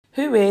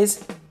who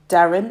is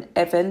Darren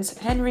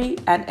Evans-Henry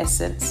and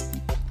Essence.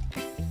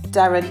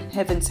 Darren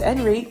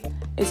Evans-Henry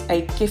is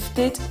a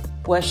gifted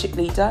worship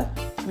leader,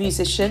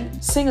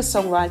 musician,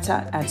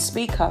 singer-songwriter and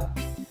speaker.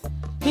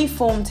 He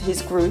formed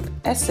his group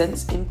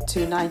Essence in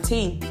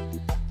 2019,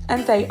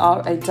 and they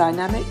are a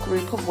dynamic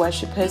group of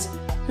worshippers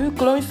who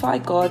glorify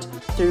God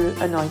through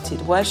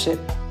anointed worship.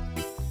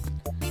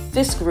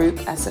 This group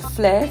has a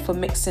flair for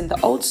mixing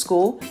the old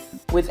school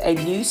with a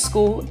new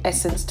school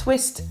Essence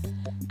twist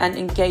and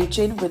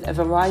engaging with a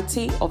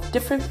variety of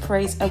different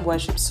praise and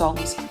worship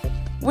songs,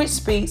 which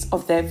speaks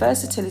of their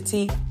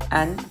versatility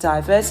and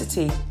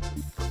diversity.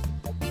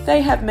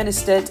 They have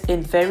ministered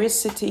in various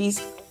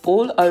cities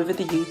all over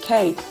the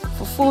UK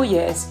for 4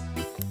 years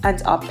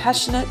and are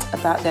passionate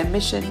about their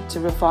mission to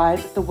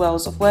revive the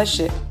wells of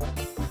worship.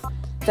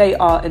 They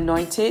are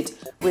anointed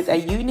with a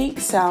unique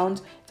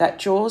sound that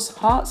draws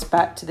hearts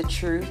back to the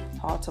true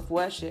heart of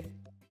worship.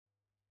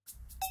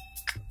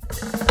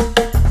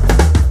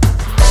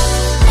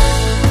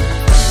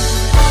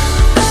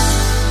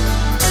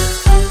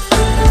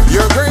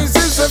 Your grace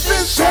is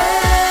sufficient.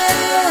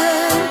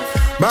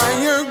 By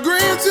your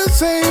grace you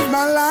saved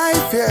my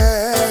life,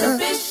 yeah.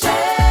 Sufficient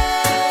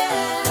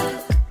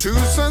to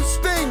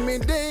sustain me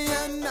day